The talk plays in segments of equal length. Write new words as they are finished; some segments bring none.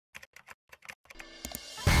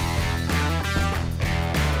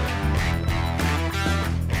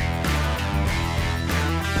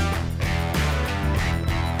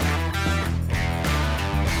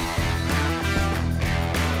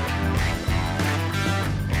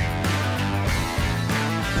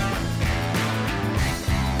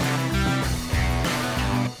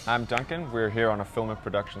I'm Duncan. We're here on a Filma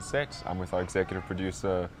production set. I'm with our executive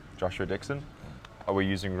producer, Joshua Dixon. We're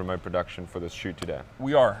using remote production for this shoot today.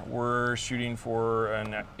 We're shooting for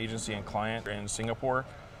an agency and client in Singapore,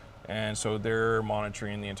 and so they're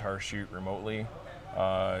monitoring the entire shoot remotely,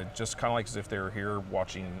 just kind of like as if they were here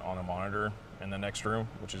watching on a monitor in the next room,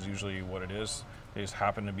 which is usually what it is. They just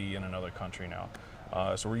happen to be in another country now.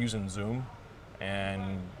 So we're using Zoom,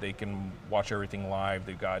 and they can watch everything live.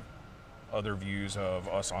 They've got other views of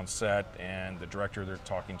us on set and the director they're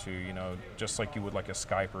talking to, you know, just like you would like a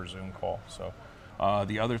Skype or Zoom call. So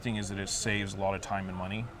the other thing is that it saves a lot of time and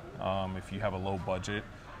money. If you have a low budget,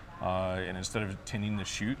 and instead of attending the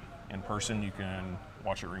shoot in person, you can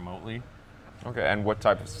watch it remotely. Okay, and what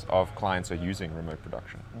types of clients are using remote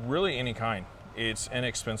production? Really any kind. It's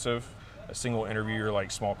inexpensive. A single interview or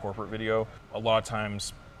like small corporate video. A lot of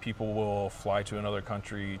times people will fly to another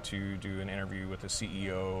country to do an interview with a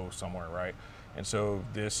CEO somewhere, right? And so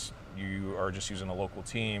you are just using a local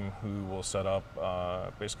team who will set up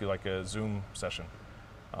basically like a Zoom session.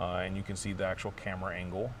 And you can see the actual camera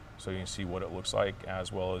angle, so you can see what it looks like,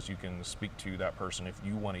 as well as you can speak to that person if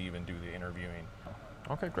you want to even do the interviewing.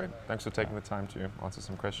 Okay, great. Thanks for taking the time to answer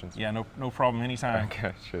some questions. Yeah, no problem, anytime.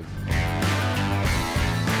 Okay, cheers.